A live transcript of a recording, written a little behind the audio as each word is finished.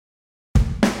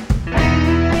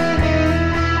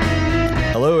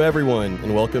everyone,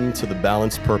 and welcome to the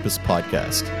Balanced Purpose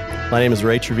Podcast. My name is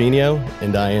Ray Trevino,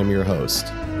 and I am your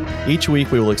host. Each week,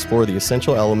 we will explore the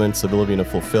essential elements of living a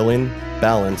fulfilling,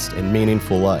 balanced, and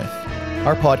meaningful life.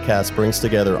 Our podcast brings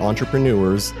together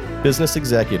entrepreneurs, business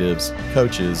executives,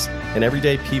 coaches, and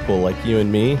everyday people like you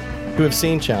and me who have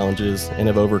seen challenges and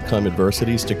have overcome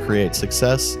adversities to create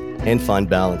success and find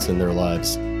balance in their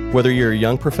lives. Whether you're a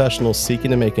young professional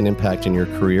seeking to make an impact in your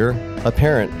career, a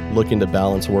parent looking to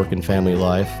balance work and family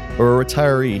life, or a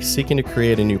retiree seeking to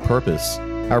create a new purpose,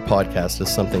 our podcast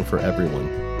is something for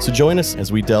everyone. So join us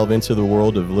as we delve into the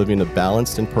world of living a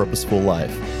balanced and purposeful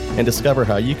life and discover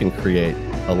how you can create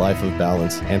a life of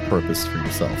balance and purpose for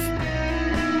yourself.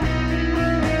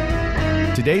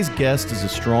 Today's guest is a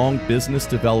strong business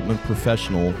development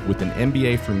professional with an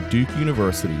MBA from Duke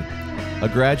University, a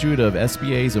graduate of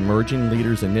SBA's Emerging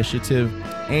Leaders Initiative,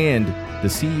 and the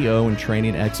CEO and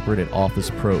training expert at Office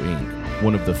Pro Inc.,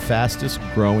 one of the fastest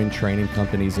growing training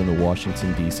companies in the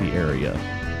Washington, D.C. area.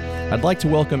 I'd like to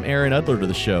welcome Aaron Udler to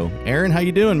the show. Aaron, how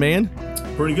you doing, man?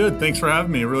 Pretty good. Thanks for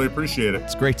having me. I really appreciate it.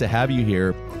 It's great to have you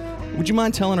here. Would you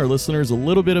mind telling our listeners a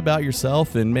little bit about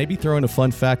yourself and maybe throw in a fun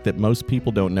fact that most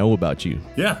people don't know about you?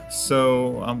 Yeah,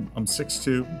 so I'm 6'2",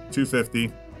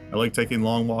 250. I like taking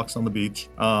long walks on the beach,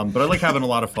 but I like having a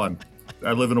lot of fun.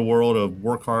 I live in a world of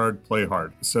work hard, play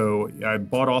hard. So I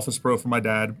bought Office Pro from my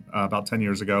dad about 10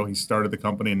 years ago. He started the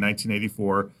company in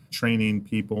 1984, training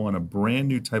people on a brand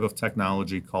new type of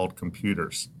technology called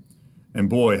computers. And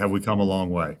boy, have we come a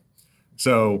long way.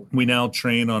 So we now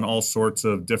train on all sorts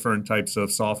of different types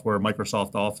of software.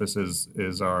 Microsoft Office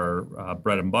is our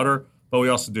bread and butter, but we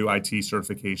also do IT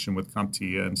certification with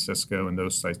CompTIA and Cisco and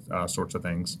those sorts of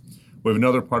things. We have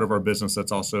another part of our business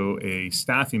that's also a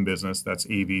staffing business that's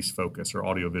AV's focus or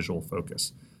audiovisual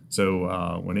focus.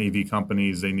 So when AV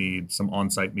companies, they need some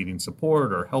on-site meeting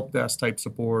support or help desk type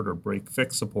support or break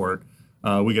fix support,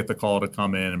 we get the call to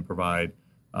come in and provide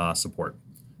support.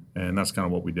 And that's kind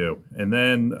of what we do. And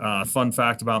then a fun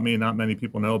fact about me not many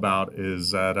people know about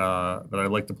is that I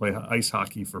like to play ice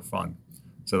hockey for fun.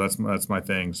 So that's my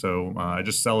thing. So I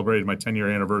just celebrated my 10-year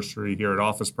anniversary here at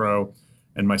Office Pro.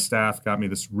 And my staff got me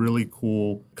this really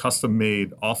cool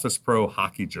custom-made Office Pro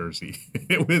hockey jersey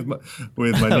with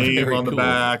my name on the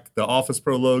back, the Office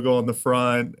Pro logo on the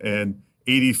front, and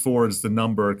 84 is the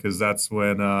number because that's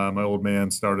when my old man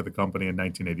started the company in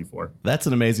 1984. That's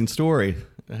an amazing story.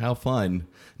 How fun.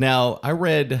 Now, I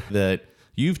read that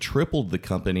you've tripled the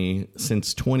company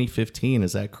since 2015.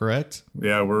 Is that correct?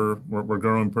 Yeah, we're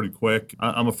growing pretty quick.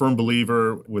 I'm a firm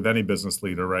believer with any business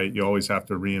leader, right? You always have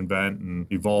to reinvent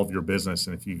and evolve your business.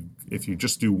 And if you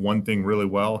just do one thing really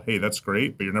well, hey, that's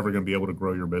great, but you're never going to be able to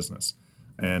grow your business.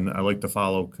 And I like to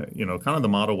follow, kind of the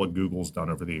model what Google's done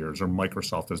over the years or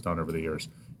Microsoft has done over the years.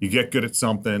 You get good at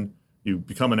something, you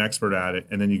become an expert at it,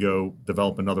 and then you go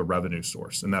develop another revenue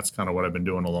source. And that's kind of what I've been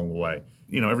doing along the way.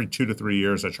 Every 2 to 3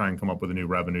 years, I try and come up with a new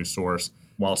revenue source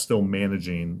while still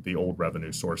managing the old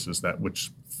revenue sources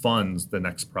which funds the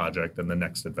next project and the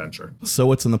next adventure. So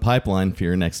what's in the pipeline for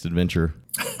your next adventure?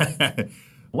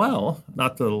 Well,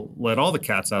 not to let all the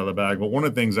cats out of the bag, but one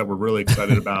of the things that we're really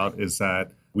excited about is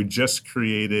that we just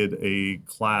created a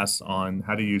class on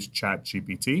how to use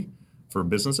ChatGPT for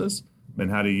businesses and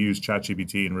how to use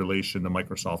ChatGPT in relation to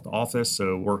Microsoft Office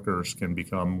so workers can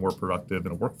become more productive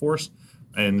in a workforce.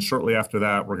 And shortly after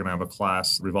that, we're going to have a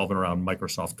class revolving around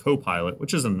Microsoft Copilot,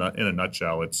 which is in a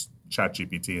nutshell, it's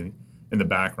ChatGPT in the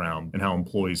background and how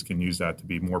employees can use that to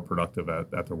be more productive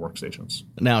at their workstations.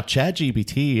 Now,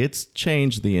 ChatGPT, it's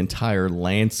changed the entire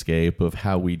landscape of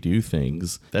how we do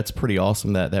things. That's pretty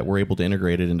awesome that we're able to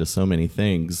integrate it into so many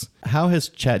things. How has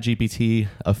ChatGPT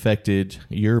affected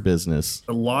your business?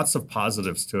 Lots of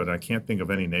positives to it. I can't think of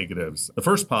any negatives. The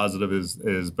first positive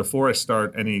is before I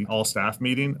start any all-staff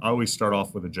meeting, I always start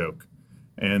off with a joke.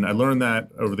 And I learned that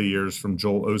over the years from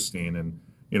Joel Osteen. And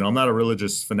I'm not a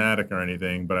religious fanatic or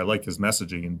anything, but I like his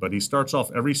messaging. But he starts off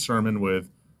every sermon with,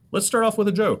 let's start off with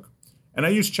a joke. And I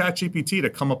use ChatGPT to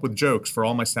come up with jokes for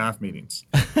all my staff meetings.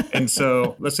 And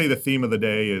so let's say the theme of the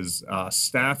day is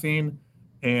staffing,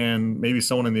 and maybe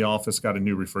someone in the office got a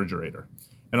new refrigerator.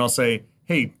 And I'll say,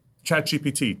 hey,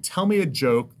 ChatGPT, tell me a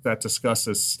joke that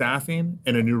discusses staffing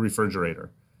and a new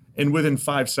refrigerator. And within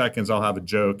 5 seconds, I'll have a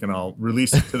joke and I'll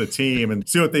release it to the team and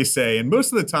see what they say. And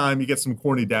most of the time, you get some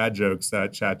corny dad jokes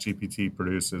that ChatGPT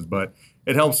produces, but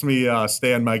it helps me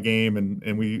stay on my game.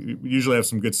 And we usually have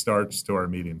some good starts to our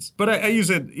meetings. But I use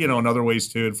it, in other ways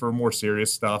too, for more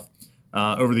serious stuff.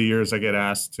 Over the years, I get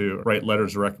asked to write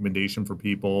letters of recommendation for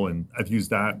people, and I've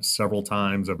used that several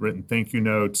times. I've written thank you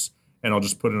notes and I'll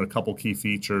just put in a couple key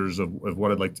features of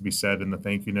what I'd like to be said in the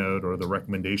thank you note or the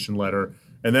recommendation letter.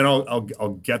 And then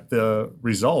I'll get the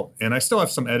result. And I still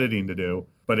have some editing to do,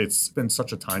 but it's been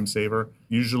such a time saver.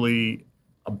 Usually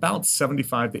about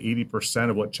 75 to 80%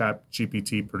 of what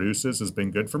ChatGPT produces has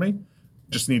been good for me.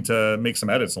 Just need to make some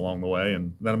edits along the way,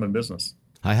 and then I'm in business.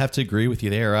 I have to agree with you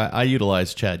there. I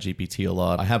utilize ChatGPT a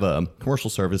lot. I have a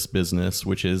commercial service business,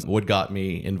 which is what got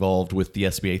me involved with the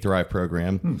SBA Thrive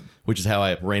program, which is how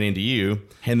I ran into you.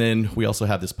 And then we also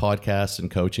have this podcast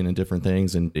and coaching and different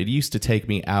things. And it used to take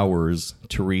me hours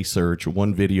to research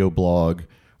one video blog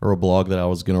or a blog that I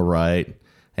was going to write.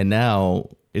 And now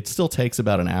it still takes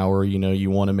about an hour. You know,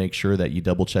 you want to make sure that you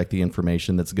double check the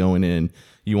information that's going in.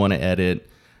 You want to edit.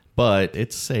 But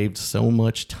it's saved so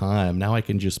much time. Now I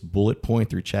can just bullet point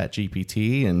through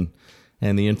ChatGPT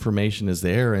and the information is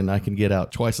there, and I can get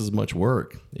out twice as much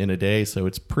work in a day. So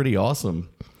it's pretty awesome.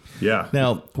 Yeah.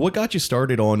 Now, what got you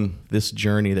started on this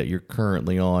journey that you're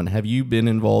currently on? Have you been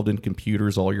involved in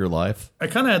computers all your life? I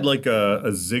kind of had like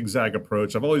a zigzag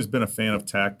approach. I've always been a fan of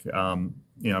tech. I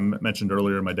mentioned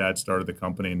earlier, my dad started the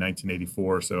company in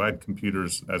 1984. So I had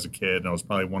computers as a kid, and I was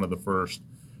probably one of the first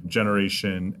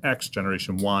Generation X,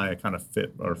 Generation Y. I kind of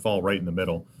fit or fall right in the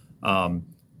middle,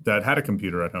 that had a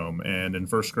computer at home. And in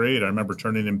first grade, I remember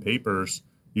turning in papers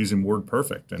using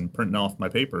WordPerfect and printing off my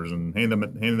papers and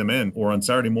handing them in. Or on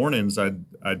Saturday mornings,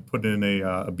 I'd put in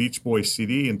a Beach Boys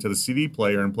CD into the CD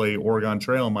player and play Oregon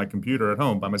Trail on my computer at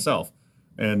home by myself.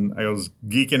 And I was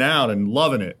geeking out and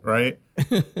loving it, right?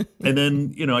 And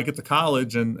then, I get to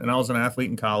college, and I was an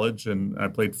athlete in college, and I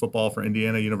played football for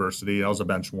Indiana University. I was a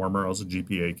bench warmer. I was a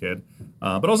GPA kid.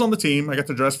 But I was on the team. I got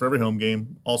to dress for every home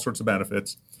game, all sorts of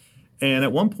benefits. And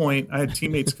at one point, I had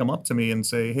teammates come up to me and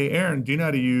say, "Hey, Aaron, do you know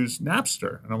how to use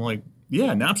Napster?" And I'm like,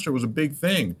 yeah, Napster was a big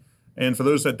thing. And for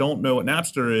those that don't know what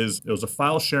Napster is, it was a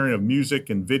file sharing of music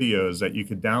and videos that you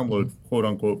could download, quote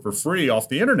unquote, for free off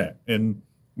the internet. And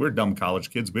we're dumb college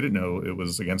kids. We didn't know it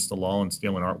was against the law and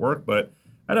stealing artwork. But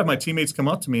I'd have my teammates come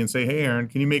up to me and say, "Hey, Aaron,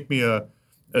 can you make me a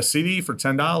CD for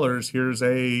 $10? Here's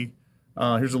a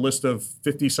list of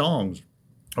 50 songs,"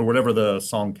 or whatever the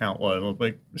song count was. And I was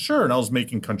like, sure. And I was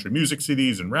making country music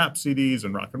CDs and rap CDs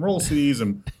and rock and roll CDs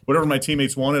and whatever my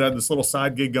teammates wanted. I had this little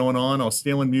side gig going on. I was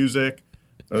stealing music.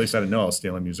 Or at least I didn't know I was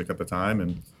stealing music at the time.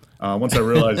 And once I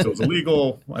realized it was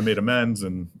illegal, I made amends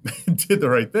and did the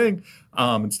right thing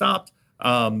and stopped.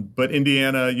 But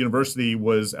Indiana University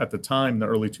was, at the time, the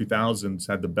early 2000s,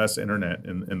 had the best internet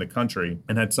in the country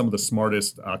and had some of the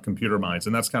smartest computer minds.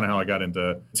 And that's kind of how I got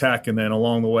into tech. And then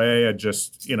along the way, I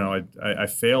just, I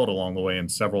failed along the way in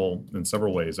several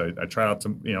ways. I tried out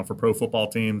to, for pro football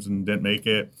teams and didn't make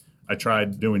it. I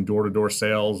tried doing door-to-door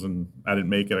sales and I didn't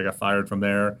make it. I got fired from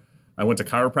there. I went to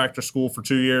chiropractor school for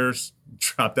 2 years,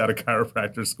 dropped out of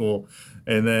chiropractor school,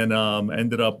 and then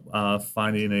ended up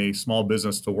finding a small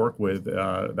business to work with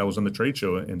that was in the trade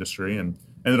show industry, and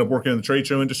ended up working in the trade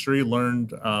show industry,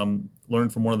 learned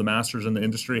from one of the masters in the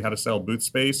industry how to sell booth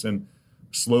space, and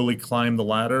slowly climbed the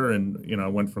ladder. And, I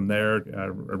went from there. I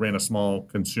ran a small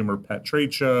consumer pet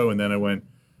trade show, and then I went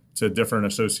to different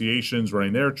associations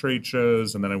running their trade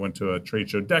shows. And then I went to a trade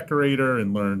show decorator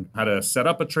and learned how to set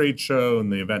up a trade show and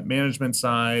the event management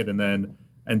side. And then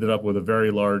ended up with a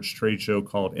very large trade show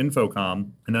called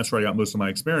Infocom. And that's where I got most of my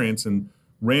experience and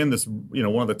ran this,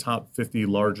 one of the top 50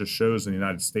 largest shows in the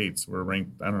United States. We're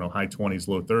ranked, high 20s,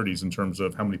 low 30s in terms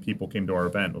of how many people came to our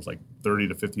event. It was like 30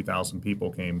 to 50,000 people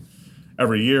came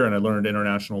every year. And I learned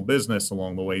international business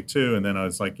along the way too. And then I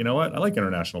was like, you know what? I like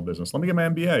international business. Let me get my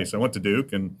MBA. So I went to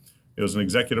Duke, and it was an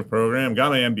executive program, got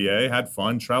my MBA, had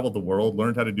fun, traveled the world,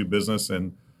 learned how to do business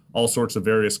in all sorts of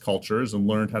various cultures, and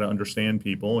learned how to understand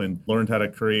people and learned how to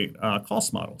create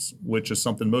cost models, which is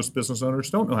something most business owners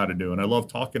don't know how to do. And I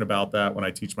love talking about that when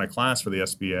I teach my class for the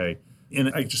SBA. And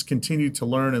I just continued to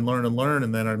learn and learn and learn.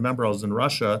 And then I remember I was in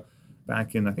Russia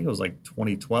back in, I think it was like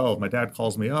 2012. My dad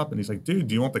calls me up and he's like, "Dude,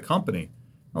 do you want the company?"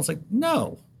 I was like,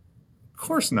 "No, of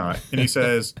course not." And he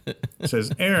says,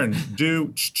 "Aaron,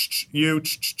 do you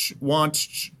want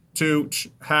to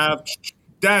have..."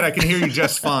 "Dad, I can hear you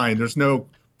just fine. There's no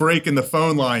break in the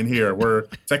phone line here, where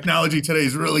technology today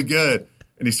is really good."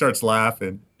 And he starts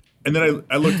laughing. And then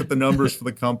I looked at the numbers for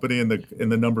the company, and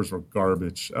the numbers were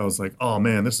garbage. I was like, "Oh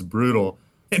man, this is brutal."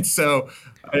 And so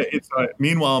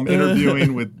meanwhile, I'm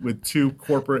interviewing with two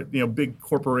corporate, big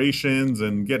corporations,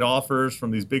 and get offers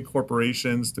from these big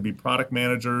corporations to be product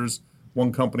managers.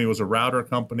 One company was a router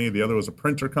company. The other was a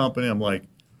printer company. I'm like,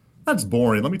 that's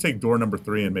boring. Let me take door number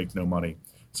 3 and make no money.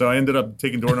 So I ended up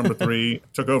taking door number 3,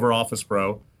 took over Office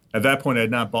Pro, At that point, I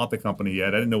had not bought the company yet.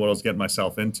 I didn't know what I was getting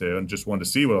myself into and just wanted to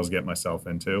see what I was getting myself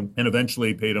into. And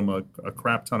eventually paid him a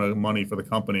crap ton of money for the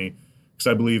company because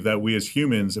I believe that we as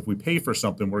humans, if we pay for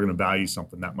something, we're going to value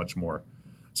something that much more.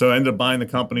 So I ended up buying the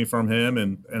company from him,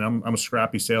 and I'm a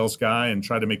scrappy sales guy and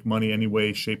tried to make money any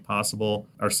way, shape possible.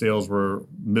 Our sales were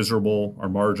miserable. Our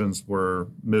margins were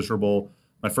miserable.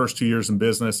 My first 2 years in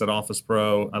business at Office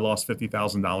Pro, I lost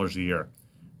 $50,000 a year,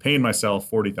 paying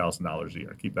myself $40,000 a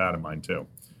year. Keep that in mind too.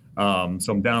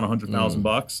 So I'm down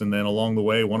 $100,000, and then along the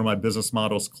way, one of my business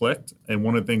models clicked. And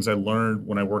one of the things I learned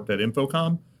when I worked at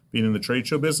Infocom, being in the trade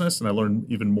show business, and I learned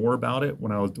even more about it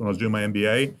when I was doing my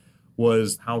MBA,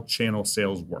 was how channel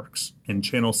sales works. And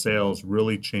channel sales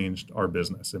really changed our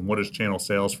business. And what is channel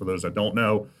sales? For those that don't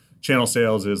know, channel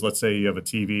sales is, let's say you have a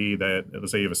let's say you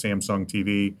have a Samsung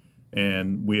TV,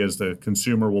 and we as the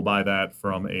consumer will buy that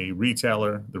from a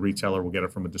retailer. The retailer will get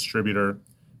it from a distributor,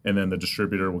 and then the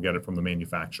distributor will get it from the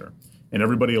manufacturer. And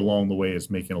everybody along the way is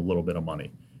making a little bit of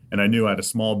money. And I knew I had a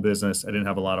small business. I didn't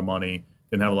have a lot of money,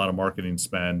 didn't have a lot of marketing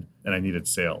spend, and I needed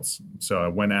sales. So I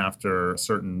went after a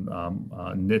certain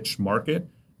niche market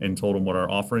and told them what our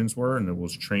offerings were. And it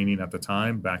was training at the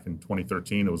time. Back in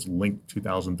 2013, it was Link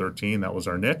 2013. That was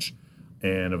our niche.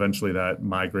 And eventually that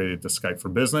migrated to Skype for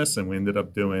Business. And we ended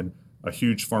up doing a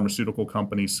huge pharmaceutical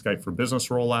company Skype for Business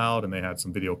rollout. And they had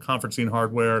some video conferencing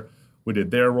hardware. We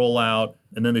did their rollout.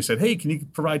 And then they said, hey, can you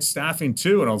provide staffing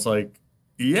too? And I was like,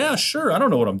 yeah, sure. I don't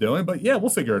know what I'm doing, but yeah,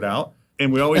 we'll figure it out.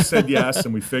 And we always said yes,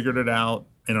 and we figured it out.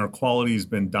 And our quality has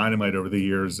been dynamite over the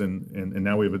years. And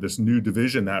now we have this new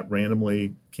division that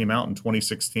randomly came out in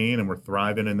 2016, and we're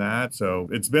thriving in that. So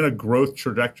it's been a growth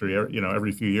trajectory,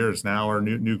 every few years now, our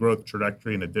new growth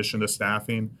trajectory in addition to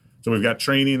staffing. So we've got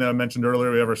training that I mentioned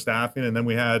earlier. We have our staffing, and then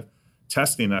we had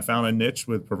testing. I found a niche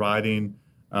with providing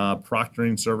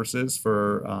proctoring services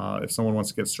for if someone wants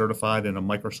to get certified in a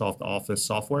Microsoft Office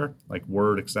software like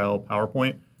Word, Excel,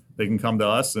 PowerPoint. They can come to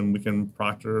us and we can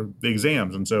proctor the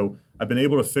exams. And so I've been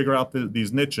able to figure out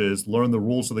these niches, learn the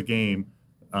rules of the game,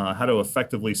 how to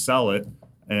effectively sell it.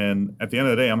 And at the end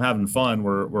of the day, I'm having fun.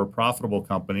 We're a profitable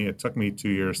company. It took me 2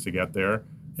 years to get there.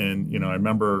 And I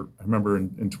remember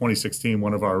in 2016,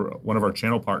 one of our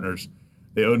channel partners,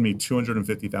 they owed me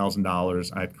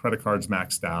 $250,000. I had credit cards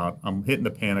maxed out. I'm hitting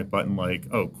the panic button like,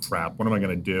 oh crap, what am I going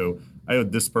to do? I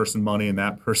owed this person money and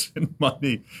that person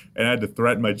money. And I had to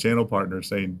threaten my channel partner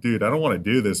saying, dude, I don't want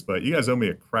to do this, but you guys owe me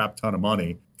a crap ton of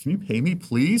money. Can you pay me,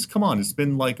 please? Come on. It's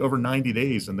been like over 90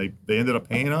 days and they ended up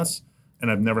paying us. And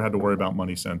I've never had to worry about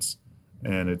money since.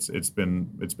 And it's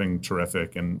been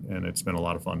terrific and it's been a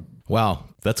lot of fun. Wow.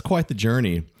 That's quite the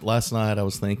journey. Last night I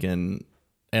was thinking,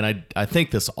 and I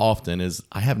think this often, is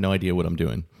I have no idea what I'm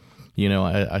doing.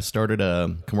 I started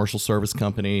a commercial service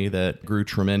company that grew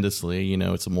tremendously.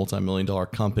 It's a multi-million-dollar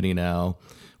company now.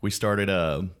 We started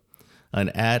an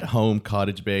at-home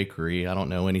cottage bakery. I don't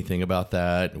know anything about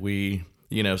that. We,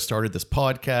 started this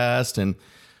podcast, and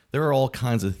there are all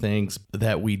kinds of things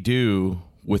that we do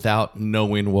without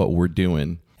knowing what we're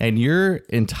doing. And your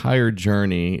entire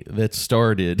journey that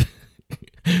started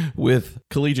with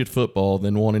collegiate football,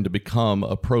 then wanting to become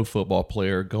a pro football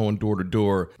player, going door to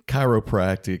door,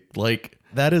 chiropractic, like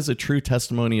that is a true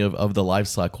testimony of the life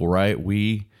cycle, right?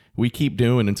 We keep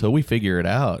doing until we figure it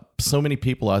out. So many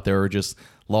people out there are just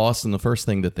lost, and the first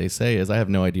thing that they say is, I have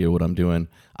no idea what I'm doing.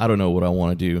 I don't know what I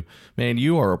want to do. Man,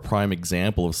 you are a prime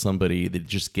example of somebody that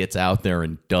just gets out there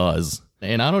and does.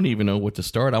 And I don't even know what to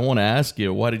start. I want to ask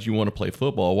you, why did you want to play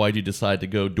football? Why did you decide to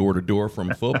go door to door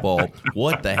from football?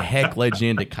 What the heck led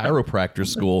you into chiropractor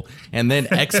school? And then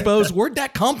expos? Where'd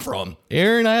that come from?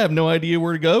 Aaron, I have no idea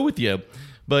where to go with you.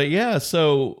 But yeah,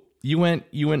 so you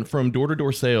went from door to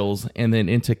door sales and then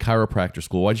into chiropractor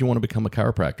school. Why did you want to become a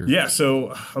chiropractor? Yeah, so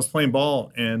I was playing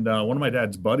ball, and one of my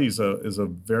dad's buddies is a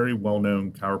very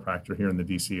well-known chiropractor here in the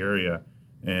DC area.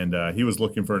 And he was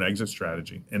looking for an exit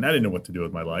strategy. And I didn't know what to do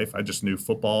with my life. I just knew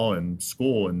football and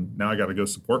school, and now I got to go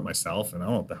support myself, and I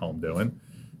don't know what the hell I'm doing. And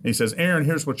he says, Aaron,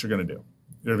 here's what you're going to do.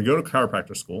 You're going to go to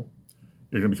chiropractor school.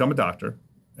 You're going to become a doctor.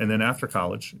 And then after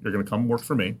college, you're going to come work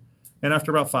for me. And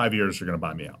after about 5 years, you're going to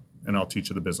buy me out. And I'll teach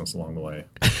you the business along the way.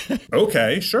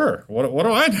 Okay, sure. What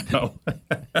do I know?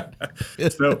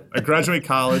 So I graduated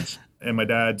college, and my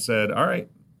dad said, all right,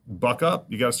 buck up.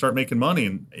 You got to start making money.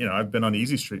 And, I've been on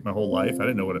Easy Street my whole life. I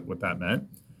didn't know what that meant.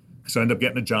 So I ended up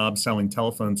getting a job selling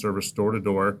telephone service door to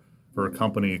door for a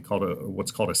company called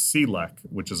what's called a CLEC,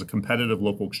 which is a competitive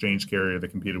local exchange carrier that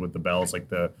competed with the Bells. Like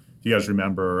if you guys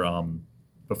remember,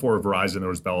 before Verizon, there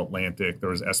was Bell Atlantic, there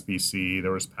was SBC,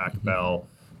 there was Pac Bell.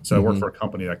 So I worked for a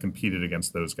company that competed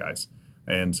against those guys.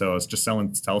 And so I was just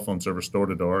selling telephone service door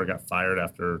to door. I got fired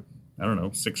after,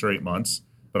 6 or 8 months.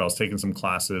 but I was taking some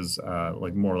classes,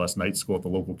 like more or less night school at the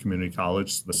local community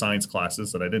college, the science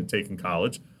classes that I didn't take in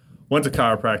college. Went to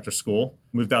chiropractor school,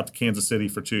 moved out to Kansas City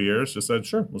for 2 years, just said,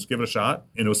 sure, let's give it a shot.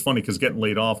 And it was funny because getting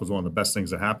laid off was one of the best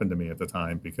things that happened to me at the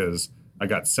time, because I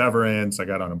got severance, I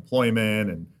got unemployment,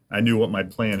 and I knew what my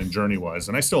plan and journey was.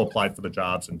 And I still applied for the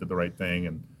jobs and did the right thing,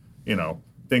 and,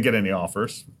 didn't get any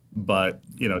offers, but,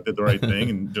 did the right thing.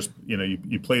 And just,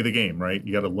 you play the game, right?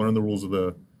 You got to learn the rules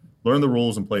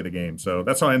and play the game. So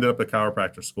that's how I ended up at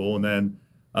chiropractor school. And then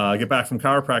I get back from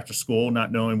chiropractor school,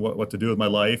 not knowing what to do with my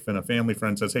life. And a family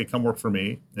friend says, hey, come work for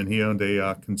me. And he owned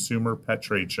a consumer pet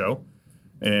trade show.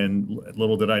 And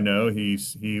little did I know,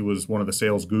 he was one of the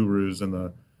sales gurus in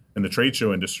the trade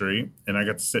show industry. And I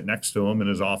got to sit next to him in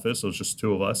his office. It was just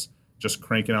two of us, just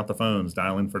cranking out the phones,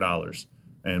 dialing for dollars,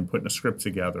 and putting a script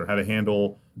together, how to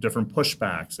handle different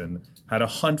pushbacks, and how to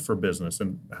hunt for business,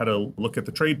 and how to look at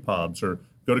the trade pubs or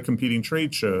go to competing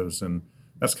trade shows. And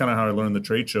that's kind of how I learned the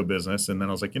trade show business. And then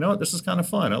I was like, you know what, this is kind of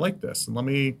fun. I like this. And let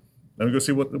me go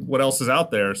see what else is out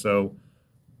there. So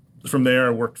from there,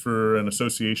 I worked for an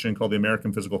association called the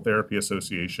American Physical Therapy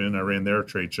Association. I ran their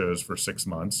trade shows for 6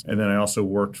 months. And then I also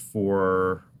worked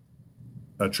for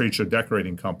a trade show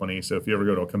decorating company. So if you ever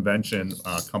go to a convention,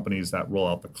 companies that roll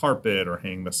out the carpet or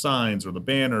hang the signs or the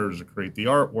banners or create the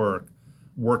artwork,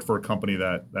 worked for a company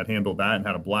that handled that and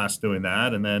had a blast doing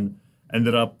that. And then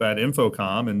ended up at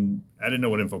Infocom, and I didn't know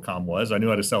what Infocom was. I knew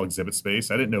how to sell exhibit space.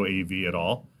 I didn't know AV at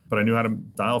all, but I knew how to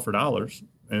dial for dollars.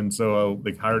 And so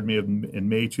they hired me in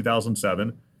May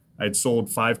 2007. I had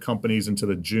sold 5 companies into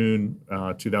the June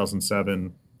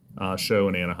 2007 show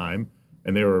in Anaheim.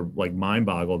 And they were like mind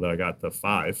boggled that I got to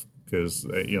 5, because,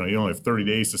 you only have 30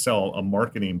 days to sell a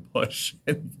marketing push.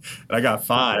 And I got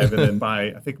 5. And then by,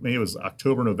 I think maybe it was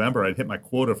October, November, I'd hit my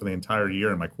quota for the entire year,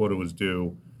 and my quota was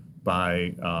due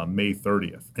by May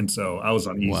 30th. And so I was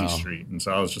on easy street. And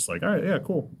so I was just like, all right, yeah,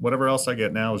 cool. Whatever else I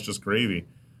get now is just gravy.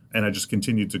 And I just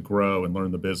continued to grow and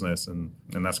learn the business. And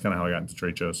that's kind of how I got into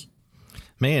trade shows.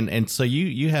 Man, and so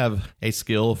you have a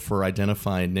skill for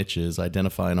identifying niches,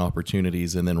 identifying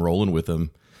opportunities, and then rolling with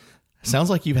them. Sounds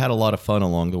like you've had a lot of fun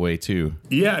along the way too.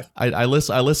 Yeah. I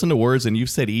listen to words, and you've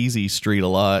said easy street a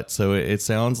lot. So it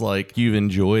sounds like you've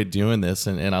enjoyed doing this.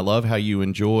 And I love how you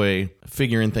enjoy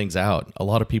figuring things out. A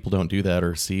lot of people don't do that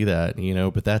or see that,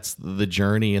 but that's the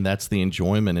journey, and that's the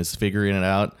enjoyment, is figuring it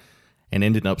out and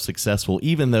ending up successful,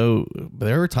 even though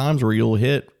there are times where you'll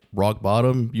hit rock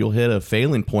bottom, you'll hit a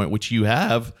failing point, which you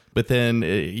have, but then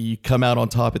you come out on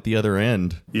top at the other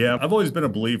end. Yeah, I've always been a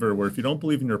believer where if you don't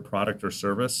believe in your product or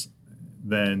service,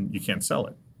 then you can't sell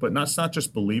it. But it's not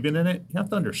just believing in it, you have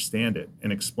to understand it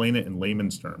and explain it in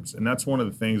layman's terms. And that's one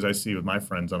of the things I see with my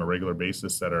friends on a regular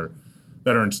basis that are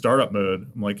in startup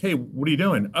mode. I'm like, hey, what are you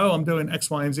doing? Oh, I'm doing X,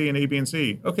 Y, and Z and A, B, and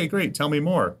C. Okay, great. Tell me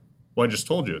more. Well, I just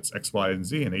told you it's X, Y, and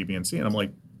Z and A, B, and C. And I'm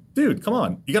like, dude, come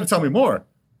on. You got to tell me more.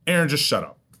 Aaron, just shut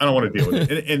up. I don't want to deal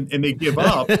with it. And they give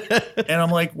up. And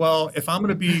I'm like, well, if I'm going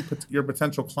to be your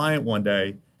potential client one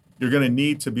day, you're going to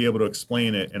need to be able to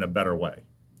explain it in a better way,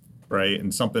 right?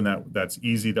 And something that's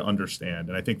easy to understand.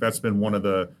 And I think that's been one of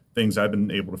the things I've been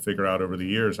able to figure out over the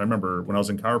years. I remember when I was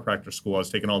in chiropractor school, I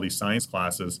was taking all these science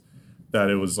classes that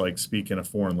it was like speaking a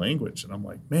foreign language. And I'm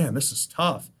like, man, this is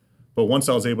tough. But once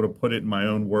I was able to put it in my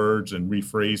own words and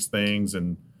rephrase things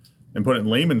and put it in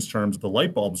layman's terms, the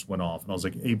light bulbs went off, and I was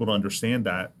like able to understand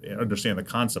the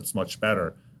concepts much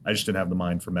better. I just didn't have the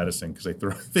mind for medicine, because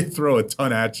they throw a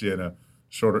ton at you in a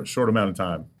short amount of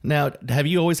time. Now, have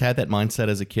you always had that mindset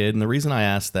as a kid? And the reason I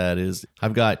ask that is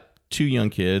I've got 2 young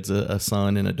kids, a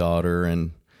son and a daughter,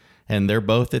 and they're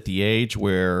both at the age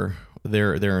where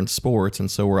they're in sports, and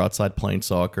so we're outside playing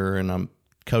soccer, and I'm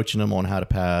coaching them on how to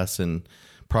pass and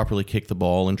properly kick the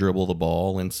ball and dribble the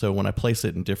ball. And so when I place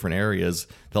it in different areas,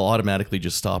 they'll automatically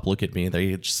just stop, look at me, and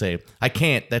they just say, I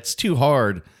can't, that's too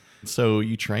hard. So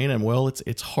you train them, well,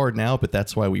 it's hard now, but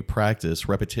that's why we practice.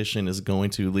 Repetition is going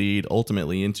to lead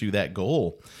ultimately into that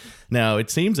goal. Now, it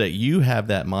seems that you have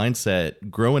that mindset.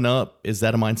 Growing up, is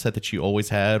that a mindset that you always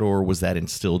had, or was that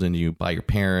instilled in you by your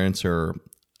parents or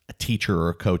a teacher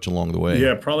or a coach along the way?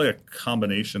 Yeah, probably a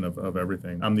combination of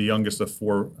everything. I'm the youngest of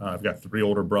 4. I've got 3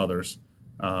 older brothers.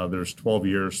 There's 12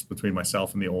 years between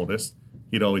myself and the oldest.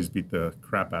 He'd always beat the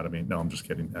crap out of me. No, I'm just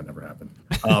kidding. That never happened.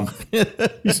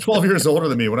 He's 12 years older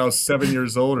than me. When I was 7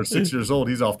 years old or 6 years old,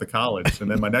 he's off to college. And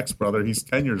then my next brother, he's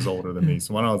 10 years older than me.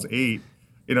 So when I was 8,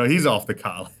 he's off to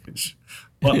college.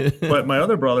 But my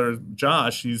other brother,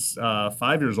 Josh, he's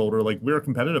 5 years older. Like, we were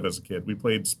competitive as a kid. We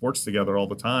played sports together all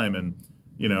the time. And,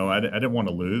 I didn't want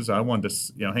to lose. I wanted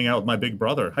to, hang out with my big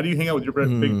brother. How do you hang out with your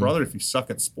big brother if you suck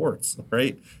at sports,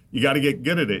 right? You got to get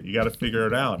good at it. You got to figure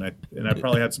it out. And I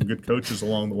probably had some good coaches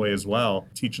along the way as well,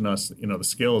 teaching us, the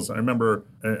skills. I remember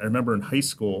in high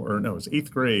school, it was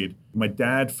 8th grade, my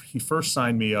dad, he first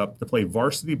signed me up to play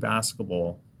varsity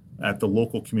basketball at the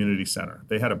local community center.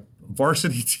 They had a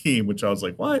varsity team, which I was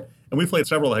like, what? And we played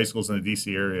several high schools in the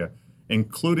DC area,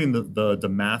 including the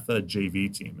DeMatha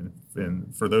JV team.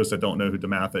 And for those that don't know who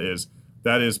DeMatha is,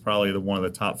 that is probably one of the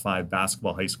top 5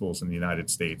 basketball high schools in the United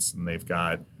States. And they've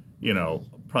got,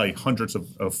 probably hundreds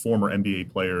of former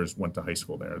NBA players went to high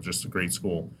school there. Just a great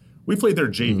school. We played their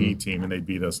JV team, and they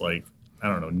beat us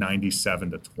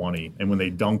 97-20. And when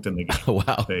they dunked in the game,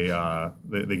 wow. they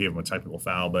gave them a technical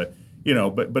foul. But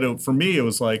for me, it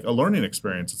was like a learning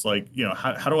experience. It's like,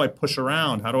 how do I push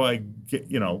around? How do I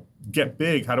get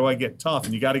big? How do I get tough?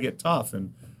 And you got to get tough.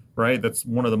 And right, that's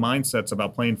one of the mindsets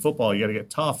about playing football. You got to get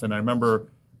tough. And I remember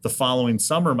the following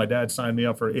summer, my dad signed me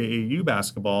up for AAU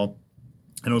basketball,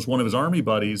 and it was one of his Army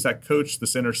buddies that coached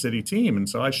this inner city team. And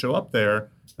so I show up there,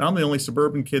 and I'm the only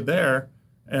suburban kid there,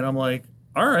 and I'm like,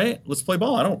 all right, let's play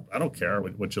ball. I don't care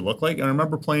what you look like. And I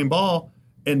remember playing ball,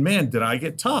 and man, did I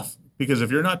get tough. Because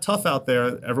if you're not tough out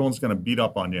there, everyone's going to beat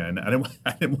up on you. And I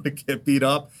didn't want to get beat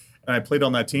up. And I played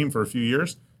on that team for a few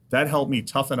years. That helped me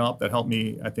toughen up. That helped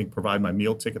me, I think, provide my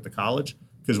meal ticket to college.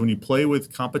 Because when you play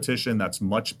with competition that's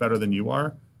much better than you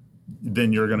are,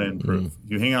 then you're going to improve.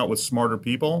 You hang out with smarter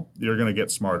people, you're going to get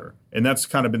smarter. And that's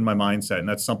kind of been my mindset. And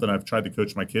that's something I've tried to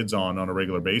coach my kids on a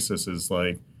regular basis is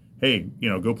like, hey,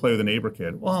 go play with a neighbor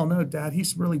kid. Well, no, Dad,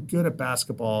 he's really good at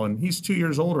basketball. And he's 2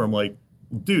 years older. I'm like,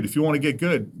 dude, if you want to get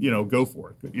good, go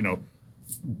for it,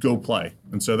 go play.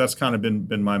 And so that's kind of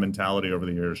been my mentality over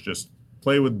the years. Just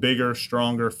play with bigger,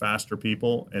 stronger, faster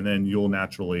people, and then you'll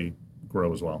naturally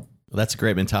grow as well. Well, that's a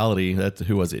great mentality.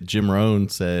 Who was it? Jim Rohn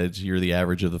said you're the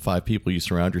average of the 5 people you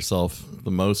surround yourself the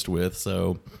most with.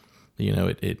 So,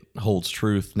 it holds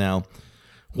truth. Now,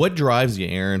 what drives you,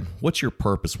 Aaron? What's your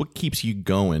purpose? What keeps you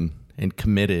going and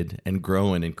committed and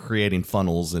growing and creating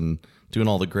funnels and doing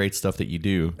all the great stuff that you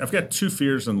do? I've got 2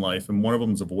 fears in life, and one of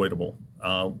them is avoidable.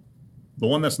 The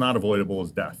one that's not avoidable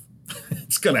is death.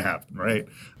 It's going to happen, right?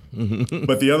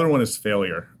 But the other one is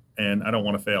failure, and I don't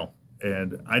want to fail.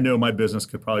 And I know my business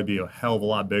could probably be a hell of a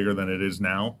lot bigger than it is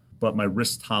now, but my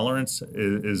risk tolerance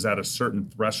is at a certain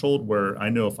threshold where I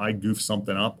know if I goof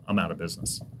something up, I'm out of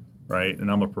business, right?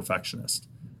 And I'm a perfectionist.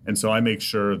 And so I make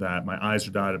sure that my I's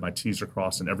are dotted, my T's are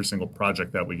crossed in every single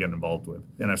project that we get involved with.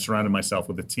 And I've surrounded myself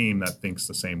with a team that thinks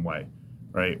the same way,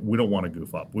 right? We don't want to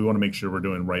goof up. We want to make sure we're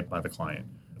doing right by the client.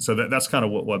 So that's kind of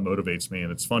what motivates me.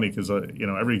 And it's funny because,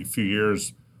 every few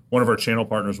years, one of our channel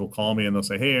partners will call me and they'll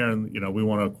say, hey, Aaron, we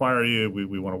want to acquire you.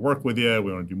 We want to work with you.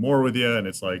 We want to do more with you. And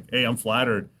it's like, hey, I'm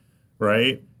flattered,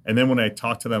 right? And then when I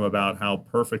talk to them about how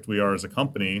perfect we are as a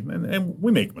company, and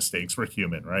we make mistakes, we're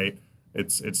human, right?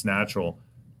 It's natural.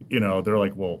 They're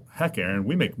like, well, heck, Aaron,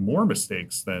 we make more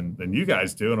mistakes than you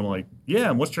guys do. And I'm like, yeah,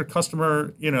 and what's your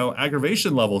customer,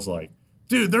 aggravation levels like?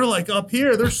 Dude, they're like up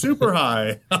here. They're super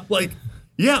high. I'm like,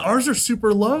 yeah, ours are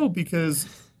super low because,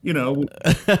 we believe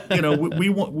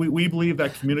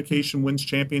that communication wins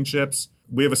championships.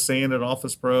 We have a saying at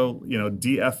Office Pro,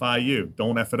 DFIU,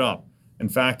 don't F it up. In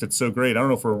fact, it's so great. I don't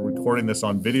know if we're recording this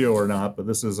on video or not, but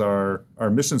this is our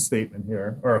mission statement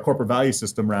here, or our corporate value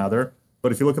system rather.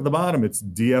 But if you look at the bottom, it's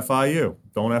DFIU,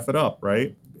 don't F it up,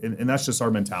 right? And that's just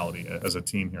our mentality as a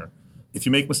team here. If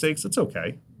you make mistakes, it's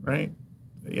okay, right?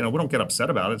 We don't get upset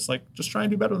about it. It's like, just try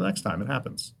and do better the next time. It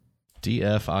happens.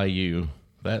 DFIU.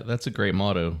 That's a great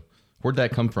motto. Where'd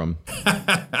that come from?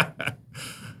 I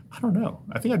don't know.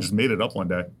 I think I just made it up one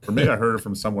day. Or maybe I heard it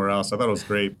from somewhere else. I thought it was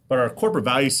great. But our corporate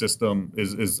value system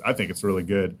is I think it's really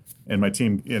good. And my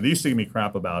team, they used to give me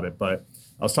crap about it. But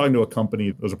I was talking to a company,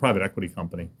 it was a private equity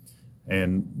company.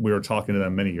 And we were talking to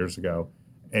them many years ago.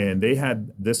 And they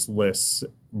had this list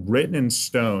written in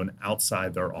stone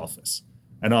outside their office.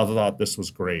 And I thought this was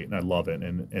great, and I love it.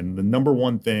 And the number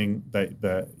one thing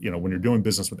that when you're doing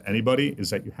business with anybody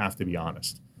is that you have to be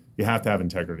honest. You have to have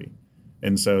integrity.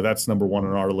 And so that's number one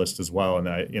on our list as well. And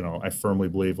I firmly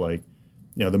believe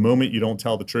the moment you don't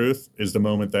tell the truth is the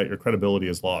moment that your credibility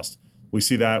is lost. We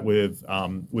see that with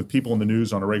people in the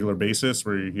news on a regular basis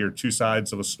where you hear 2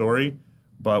 sides of a story,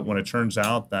 but when it turns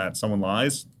out that someone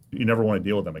lies, you never want to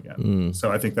deal with them again.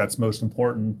 So I think that's most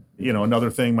important. Another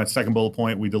thing, my second bullet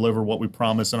point, we deliver what we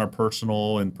promise in our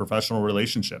personal and professional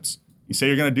relationships. You say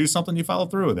you're going to do something, you follow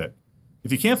through with it.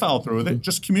 If you can't follow through with it,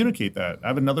 just communicate that. I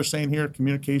have another saying here,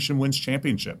 communication wins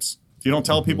championships. If you don't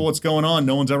tell people what's going on,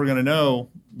 no one's ever going to know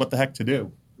what the heck to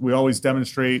do. We always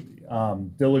demonstrate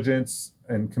diligence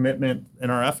and commitment in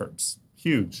our efforts.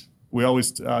 Huge. We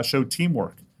always show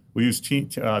teamwork. We use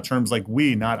terms like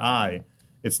we, not I.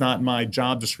 It's not in my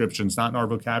job description. It's not in our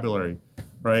vocabulary,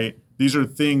 right? These are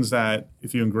things that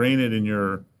if you ingrain it in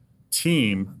your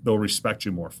team, they'll respect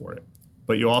you more for it.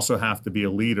 But you also have to be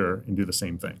a leader and do the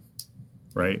same thing,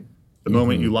 right? The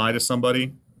moment you lie to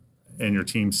somebody and your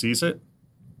team sees it,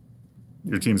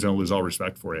 your team's going to lose all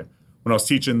respect for you. When I was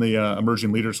teaching the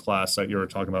emerging leaders class that you were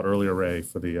talking about earlier, Ray,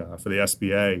 for the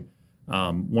SBA,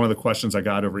 one of the questions I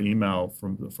got over email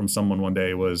from someone one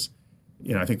day was,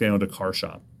 I think they owned a car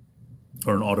shop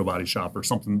or an auto body shop or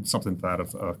something that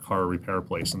of a car repair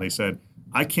place, and they said,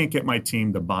 I can't get my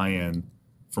team to buy in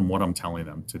from what I'm telling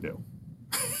them to do.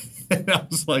 And I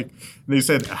was like, they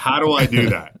said, how do I do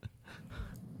that?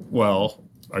 Well,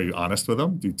 are you honest with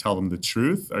them? Do you tell them the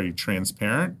truth? Are you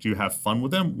transparent? Do you have fun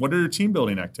with them? What are your team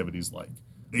building activities like?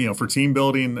 For team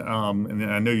building, and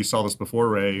I know you saw this before,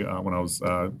 Ray, when I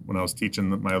was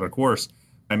teaching my other course.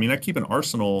 I keep an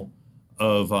arsenal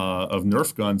of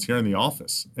Nerf guns here in the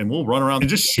office, and we'll run around and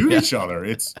just shoot each other.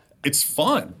 It's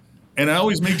fun, and I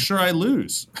always make sure I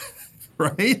lose,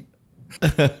 right?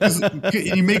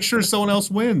 You make sure someone else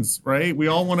wins, right? We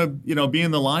all want to, be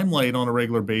in the limelight on a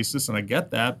regular basis, and I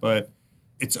get that, but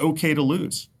it's okay to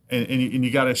lose, and you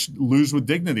got to lose with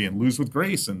dignity and lose with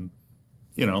grace, and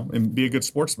and be a good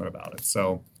sportsman about it.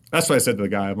 So that's what I said to the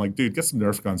guy. I'm like, dude, get some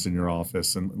Nerf guns in your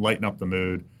office and lighten up the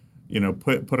mood.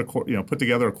 Put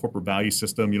together a corporate value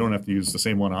system. You don't have to use the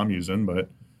same one I'm using, but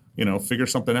figure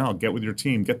something out. Get with your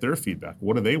team. Get their feedback.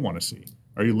 What do they want to see?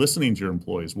 Are you listening to your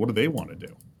employees? What do they want to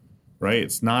do? Right?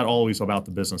 It's not always about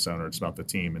the business owner. It's about the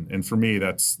team. And for me,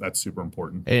 that's super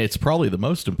important. And it's probably the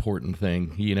most important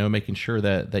thing, making sure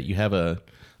that you have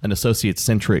an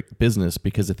associate-centric business,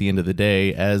 because at the end of the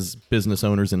day, as business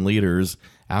owners and leaders,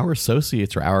 our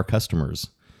associates are our customers.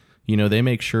 They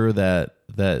make sure that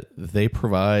they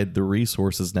provide the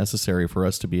resources necessary for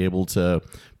us to be able to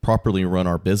properly run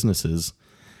our businesses.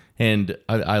 And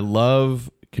I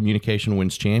love communication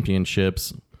wins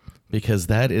championships, because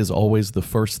that is always the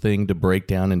first thing to break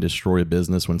down and destroy a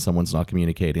business when someone's not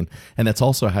communicating. And that's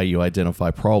also how you identify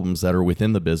problems that are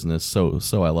within the business.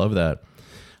 So I love that.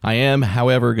 I am,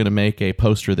 however, going to make a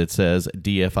poster that says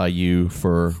DFIU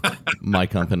for my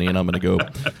company, and I'm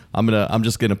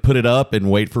just going to put it up and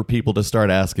wait for people to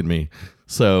start asking me.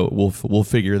 So we'll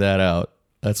figure that out.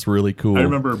 That's really cool. I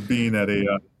remember being at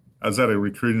I was at a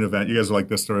recruiting event. You guys will like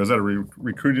this story. I was at a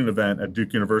recruiting event at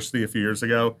Duke University a few years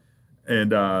ago,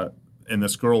 and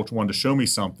this girl wanted to show me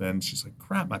something. She's like,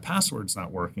 crap, my password's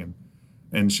not working.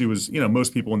 And she was,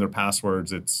 most people in their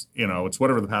passwords, it's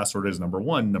whatever the password is, number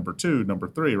 1, number 2, number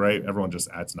 3, right? Everyone just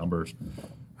adds numbers.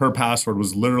 Her password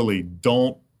was literally,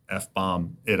 don't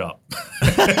F-bomb it up.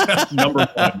 Number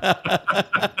 1.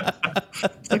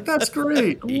 It's like, that's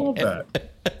great. I love that.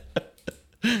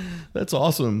 That's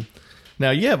awesome.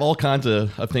 Now, you have all kinds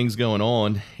of things going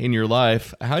on in your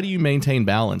life. How do you maintain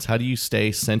balance? How do you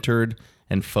stay centered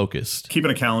and focused?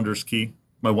 Keeping a calendar is key.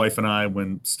 My wife and I,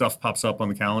 when stuff pops up on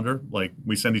the calendar, like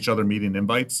we send each other meeting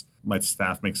invites. My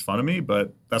staff makes fun of me,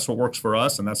 but that's what works for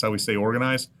us, and that's how we stay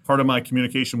organized. Part of my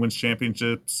communication wins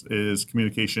championships is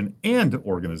communication and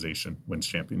organization wins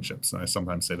championships, and I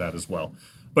sometimes say that as well.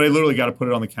 But I literally got to put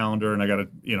it on the calendar, and I got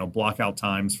to block out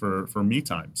times for me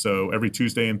time. So every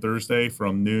Tuesday and Thursday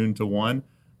from noon to 1,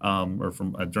 or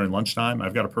from during lunchtime,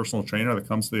 I've got a personal trainer that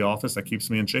comes to the office that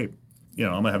keeps me in shape.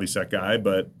 I'm a heavyset guy,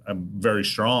 but I'm very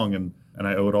strong, and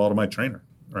I owe it all to my trainer,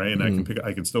 right? And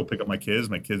I can still pick up my kids.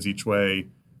 My kids each weigh,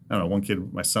 I don't know, one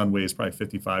kid, my son weighs probably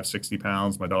 55, 60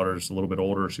 pounds. My daughter's a little bit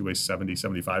older. She weighs 70,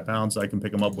 75 pounds. I can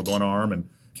pick them up with one arm and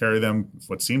carry them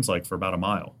what seems like for about a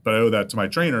mile. But I owe that to my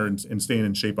trainer and staying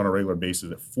in shape on a regular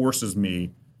basis. It forces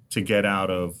me to get out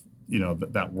of,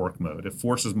 that work mode. It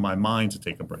forces my mind to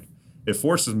take a break. It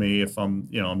forces me, if I'm,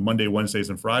 on Monday, Wednesdays,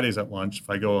 and Fridays at lunch, if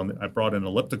I brought an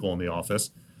elliptical in the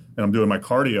office and I'm doing my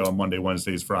cardio on Monday,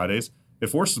 Wednesdays, Fridays, it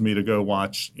forces me to go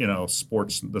watch, the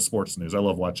sports news. I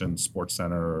love watching Sports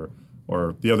Center,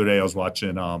 or the other day I was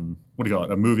watching, a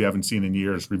movie I haven't seen in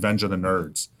years, Revenge of the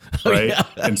Nerds, right? Oh, yeah.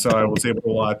 And so I was able to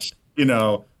watch,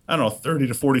 30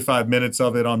 to 45 minutes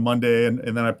of it on Monday, and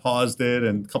then I paused it,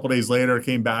 and a couple days later I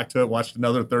came back to it, watched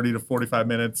another 30 to 45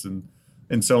 minutes,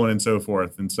 and so on and so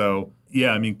forth. And so,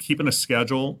 yeah, keeping a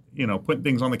schedule, putting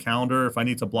things on the calendar. If I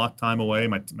need to block time away,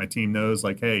 my team knows,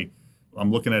 like, hey, I'm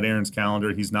looking at Aaron's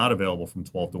calendar. He's not available from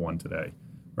 12 to 1 today,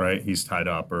 right? He's tied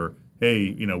up. Or,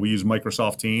 hey, we use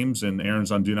Microsoft Teams and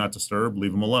Aaron's on Do Not Disturb,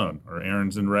 leave him alone. Or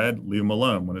Aaron's in red, leave him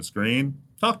alone. When it's green,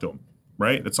 talk to him,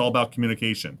 right? It's all about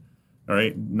communication. All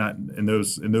right, not in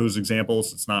those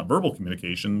examples, it's not verbal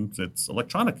communication, it's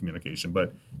electronic communication,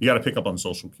 but you got to pick up on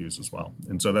social cues as well.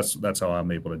 And so that's how I'm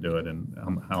able to do it, and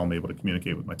how I'm able to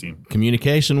communicate with my team.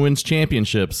 Communication wins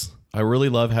championships. I really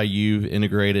love how you've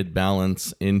integrated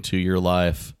balance into your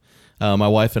life. My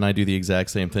wife and I do the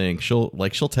exact same thing. She'll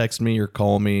text me or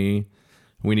call me.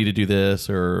 We need to do this,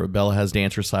 or Bella has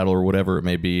dance recital or whatever it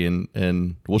may be.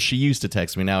 And well, she used to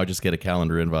text me. Now I just get a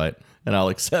calendar invite and I'll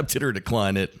accept it or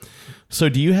decline it. So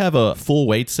do you have a full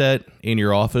weight set in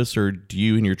your office, or do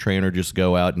you and your trainer just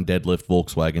go out and deadlift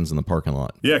Volkswagens in the parking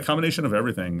lot? Yeah, combination of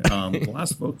everything. The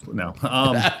last no.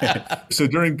 So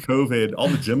during COVID, all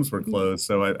the gyms were closed.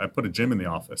 So I put a gym in the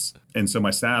office. And so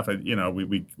my staff,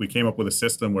 we came up with a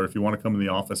system where if you want to come in the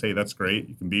office, hey, that's great.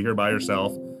 You can be here by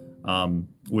yourself.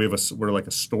 We're like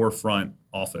a storefront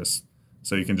office.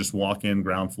 So you can just walk in,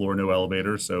 ground floor, no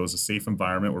elevator. So it was a safe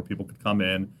environment where people could come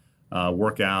in,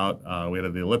 work out. We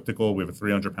had the elliptical. We have a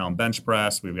 300-pound bench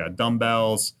press. We've got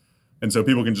dumbbells. And so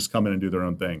people can just come in and do their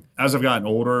own thing. As I've gotten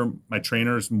older, my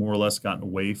trainer's more or less gotten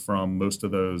away from most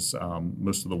of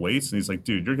the weights. And he's like,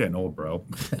 dude, you're getting old, bro.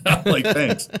 I'm like,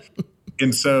 thanks.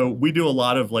 And so we do a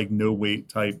lot of like no weight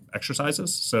type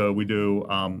exercises. So we do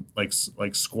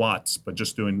like squats, but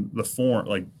just doing the form,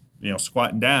 like,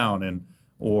 squatting down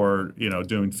or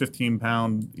doing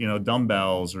 15-pound,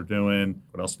 dumbbells, or doing,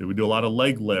 what else do we do? A lot of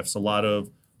leg lifts, a lot of,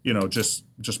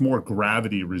 just more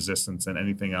gravity resistance than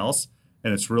anything else.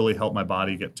 And it's really helped my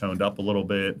body get toned up a little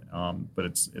bit. But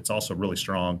it's also really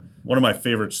strong. One of my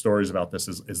favorite stories about this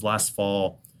is last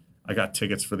fall, I got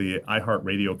tickets for the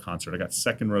iHeartRadio concert. I got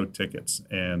second row tickets,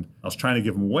 and I was trying to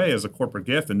give them away as a corporate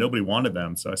gift, and nobody wanted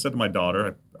them. So I said to my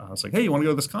daughter, I was like, hey, you want to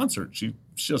go to this concert? She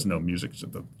doesn't know music.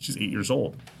 She's 8 years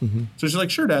old. Mm-hmm. So she's like,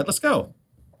 sure, Dad, let's go.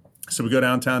 So we go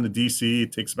downtown to DC.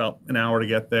 It takes about an hour to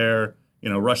get there,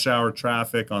 rush hour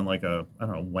traffic on like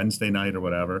Wednesday night or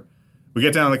whatever. We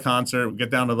get down to the concert. We get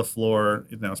down to the floor.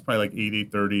 It's probably like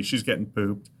 8:30. She's getting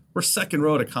pooped. We're second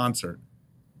row at a concert.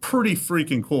 Pretty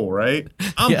freaking cool, right?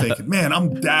 I'm thinking, man,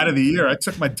 I'm dad of the year. I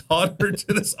took my daughter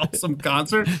to this awesome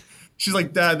concert. She's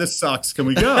like, Dad, this sucks. Can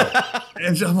we go?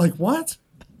 And I'm like, what?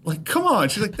 Like, come on.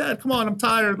 She's like, Dad, come on. I'm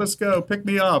tired. Let's go. Pick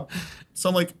me up. So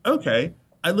I'm like, okay.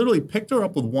 I literally picked her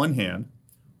up with one hand,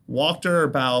 walked her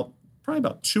probably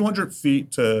about 200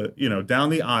 feet to,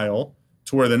 down the aisle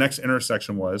to where the next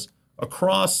intersection was,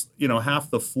 across,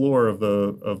 half the floor of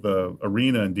the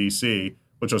arena in DC,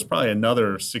 which was probably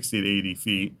another 60 to 80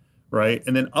 feet, right?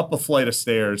 And then up a flight of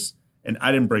stairs, and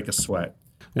I didn't break a sweat.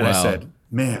 And I said,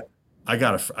 man, I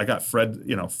got Fred,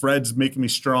 Fred's making me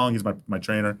strong. He's my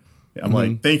trainer. I'm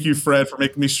like, thank you, Fred, for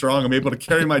making me strong. I'm able to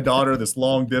carry my daughter this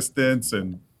long distance.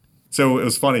 And so it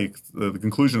was funny. The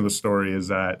conclusion of the story is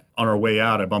that on our way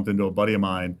out, I bumped into a buddy of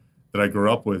mine that I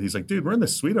grew up with. He's like, dude, we're in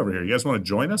this suite over here. You guys want to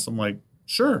join us? I'm like,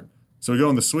 sure. So we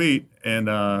go in the suite, and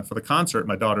for the concert,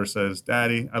 my daughter says,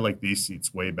 Daddy, I like these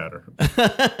seats way better.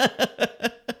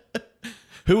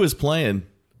 Who was playing?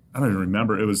 I don't even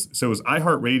remember. It was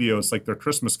iHeartRadio. It's like their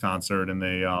Christmas concert, and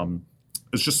they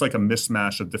it's just like a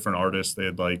mismatch of different artists. They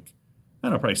had like, I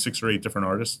don't know, probably 6 or 8 different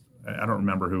artists. I don't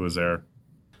remember who was there.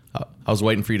 I was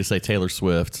waiting for you to say Taylor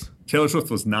Swift. Taylor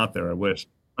Swift was not there, I wish.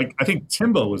 Like, I think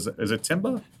Timba was, is it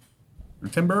Timba? Or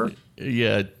Timber?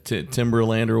 Yeah,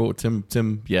 Timberland or Tim,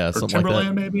 yeah, or something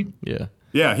Timberland, like that. Maybe? Yeah.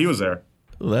 Yeah, he was there.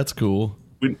 Well, that's cool.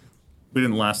 We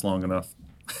didn't last long enough.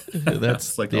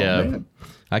 That's like, yeah. Oh, man.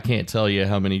 I can't tell you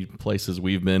how many places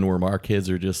we've been where our kids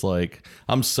are just like,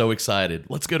 I'm so excited.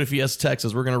 Let's go to Fiesta,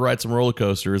 Texas. We're going to ride some roller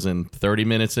coasters. And 30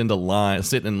 minutes into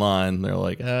sitting in line, they're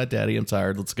like, Daddy, I'm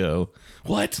tired. Let's go.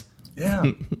 What?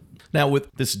 Yeah. Now,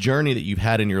 with this journey that you've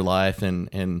had in your life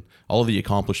and all of the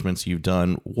accomplishments you've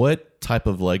done, what type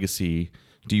of legacy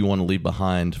do you want to leave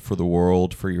behind for the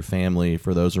world, for your family,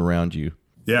 for those around you?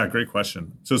 Yeah, great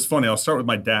question. So it's funny. I'll start with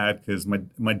my dad, because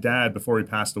my dad, before he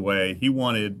passed away, he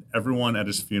wanted everyone at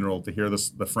his funeral to hear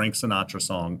the Frank Sinatra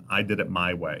song, I Did It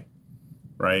My Way,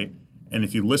 right? And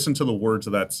if you listen to the words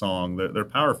of that song, they're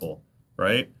powerful,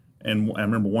 right? And I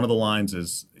remember one of the lines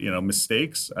is,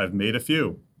 mistakes, I've made a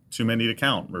few, too many to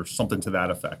count, or something to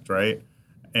that effect, right?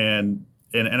 And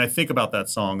I think about that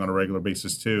song on a regular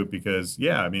basis too, because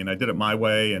I did it my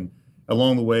way, and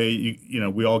along the way,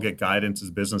 we all get guidance as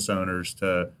business owners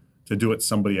to do it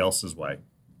somebody else's way,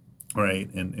 right?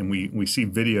 And we see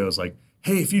videos like,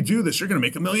 hey, if you do this, you're going to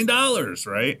make $1 million,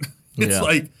 right? It's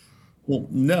like, well,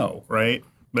 no, right?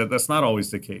 But that's not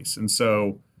always the case. And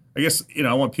so I guess,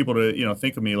 I want people to,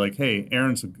 think of me like, hey,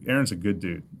 Aaron's a good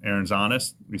dude. Aaron's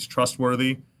honest. He's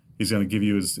trustworthy. He's going to give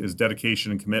you his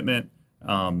dedication and commitment.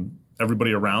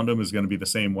 Everybody around him is going to be the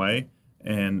same way.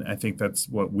 And I think that's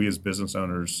what we as business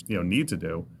owners, need to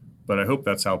do. but I hope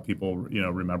that's how people,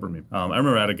 remember me. I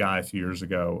remember I had a guy a few years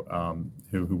ago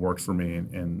who worked for me,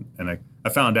 and I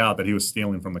found out that he was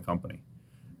stealing from the company.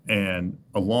 And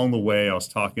along the way, I was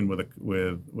talking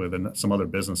with some other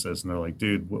businesses, and they're like,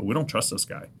 dude, we don't trust this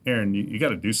guy. Aaron, you got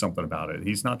to do something about it.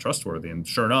 He's not trustworthy. And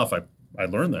sure enough, I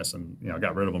learned this, and I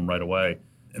got rid of him right away.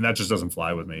 And that just doesn't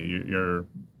fly with me.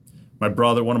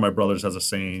 One of my brothers has a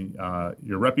saying,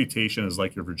 your reputation is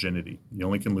like your virginity. You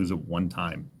only can lose it one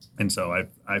time. And so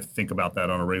I think about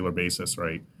that on a regular basis,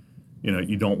 right?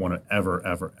 You don't want to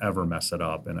ever mess it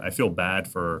up. And I feel bad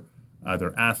for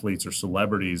either athletes or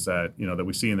celebrities that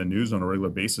we see in the news on a regular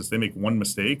basis. They make one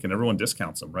mistake and everyone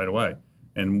discounts them right away.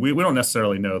 And we don't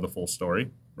necessarily know the full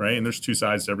story, right? And there's two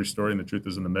sides to every story, and the truth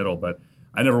is in the middle. But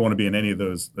I never want to be in any of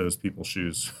those people's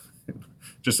shoes.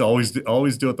 Just always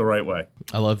do it the right way.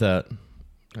 I love that.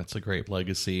 That's a great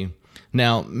legacy.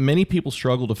 Now, many people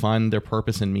struggle to find their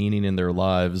purpose and meaning in their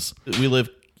lives. We live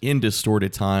in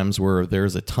distorted times where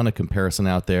there's a ton of comparison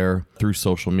out there through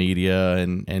social media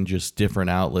and just different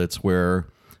outlets where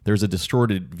there's a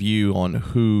distorted view on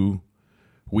who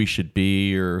we should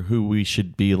be or who we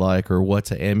should be like or what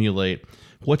to emulate.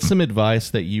 What's some advice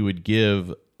that you would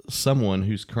give someone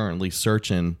who's currently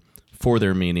searching for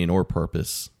their meaning or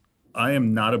purpose? I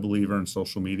am not a believer in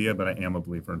social media, but I am a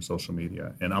believer in social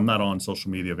media. And I'm not on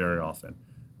social media very often.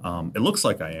 It looks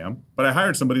like I am, but I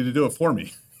hired somebody to do it for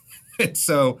me. And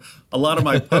so a lot of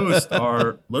my posts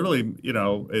are literally,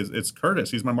 it's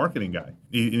Curtis. He's my marketing guy.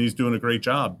 And he's doing a great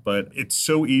job. But it's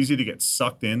so easy to get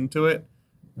sucked into it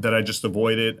that I just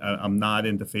avoid it. I'm not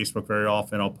into Facebook very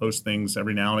often. I'll post things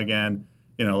every now and again,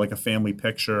 like a family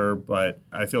picture. But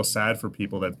I feel sad for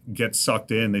people that get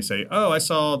sucked in. They say, oh, I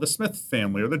saw the Smith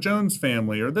family or the Jones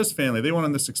family or this family. They went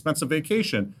on this expensive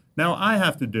vacation. Now I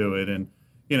have to do it. And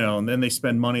then they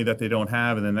spend money that they don't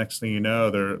have, and the next thing you know,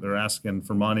 they're asking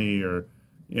for money or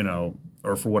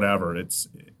for whatever.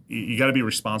 You got to be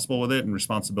responsible with it, and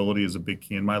responsibility is a big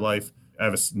key in my life. I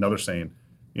have another saying,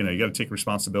 you got to take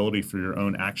responsibility for your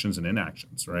own actions and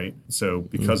inactions, right? So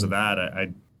because of that,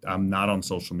 I'm not on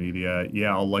social media.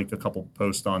 Yeah, I'll like a couple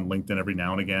posts on LinkedIn every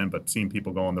now and again, but seeing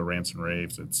people go on the rants and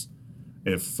raves,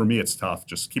 for me, it's tough.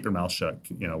 Just keep your mouth shut.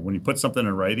 When you put something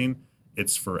in writing,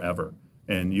 it's forever.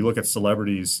 And you look at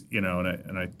celebrities,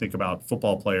 and I think about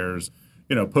football players,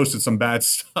 posted some bad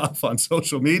stuff on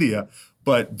social media.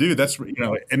 But dude, that's,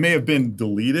 it may have been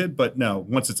deleted, but no,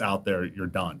 once it's out there, you're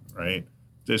done, right?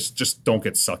 Just don't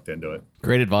get sucked into it.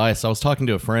 Great advice. I was talking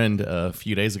to a friend a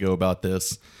few days ago about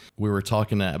this. We were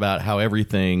talking about how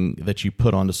everything that you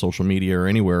put onto social media or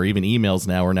anywhere, even emails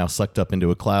now, are now sucked up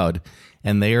into a cloud,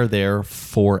 and they are there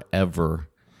forever.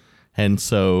 And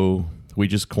so we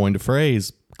just coined a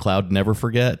phrase, cloud never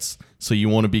forgets. So you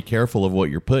want to be careful of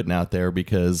what you're putting out there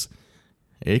because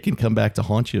it can come back to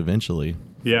haunt you eventually.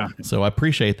 Yeah. So I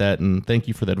appreciate that, and thank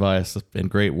you for the advice and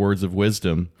great words of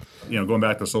wisdom. Going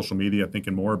back to social media,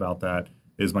 thinking more about that,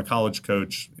 is my college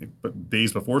coach,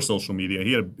 days before social media,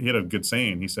 he had a good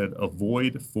saying. He said,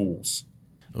 avoid fools.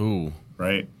 Ooh.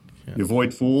 Right? Yeah. You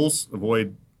avoid fools,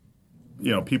 avoid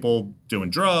people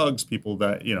doing drugs, people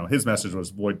that, his message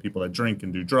was avoid people that drink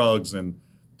and do drugs and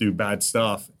do bad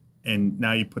stuff. And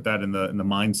now you put that in the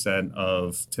mindset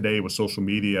of today with social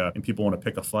media, and people want to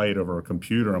pick a fight over a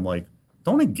computer. I'm like,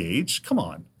 don't engage. Come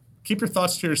on. Keep your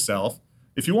thoughts to yourself.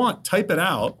 If you want, type it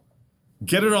out,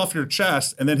 get it off your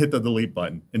chest, and then hit the delete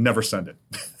button and never send it.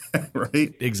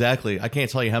 Right? Exactly. I can't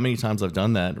tell you how many times I've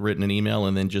done that, written an email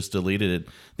and then just deleted it.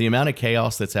 The amount of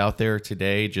chaos that's out there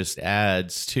today just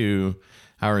adds to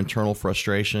our internal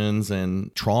frustrations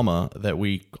and trauma that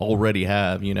we already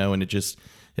have, and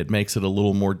it makes it a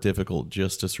little more difficult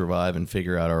just to survive and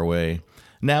figure out our way.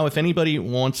 Now, if anybody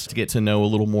wants to get to know a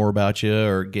little more about you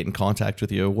or get in contact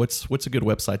with you, what's a good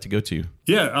website to go to?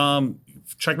 Yeah,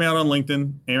 check me out on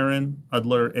LinkedIn, Aaron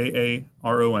Udler,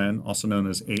 Aaron, also known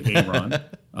as Aaron,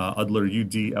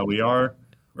 Udler, Udler.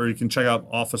 Or you can check out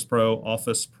Office Pro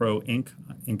Inc.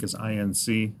 Inc is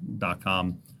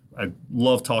INC.com. I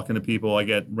love talking to people. I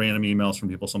get random emails from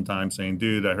people sometimes saying,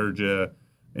 dude, I heard you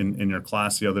in your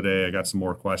class the other day. I got some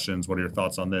more questions. What are your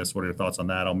thoughts on this? What are your thoughts on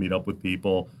that? I'll meet up with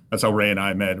people. That's how Ray and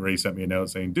I met. Ray sent me a note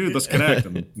saying, dude, let's connect.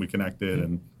 And we connected,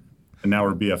 and now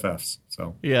we're BFFs.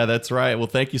 So yeah, that's right. Well,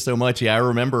 thank you so much. Yeah, I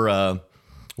remember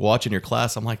watching your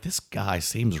class. I'm like, this guy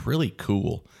seems really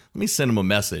cool. Let me send him a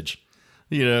message,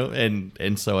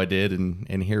 and so I did.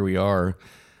 And here we are.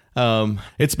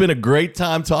 It's been a great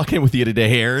time talking with you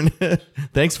today, Aaron.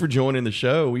 Thanks for joining the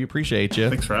show. We appreciate you.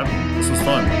 Thanks for having me. This was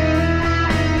fun.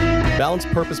 Balanced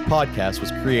Purpose Podcast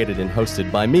was created and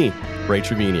hosted by me, Ray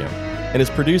Trevino, and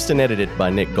is produced and edited by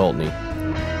Nick Galtney.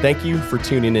 Thank you for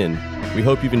tuning in. We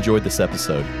hope you've enjoyed this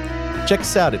episode. Check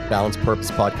us out at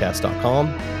balancepurposepodcast.com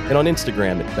and on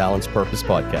Instagram at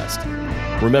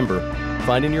balancepurposepodcast. Remember,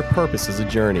 finding your purpose is a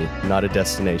journey, not a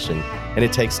destination, and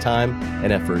it takes time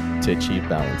and effort to achieve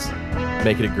balance.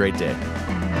 Make it a great day.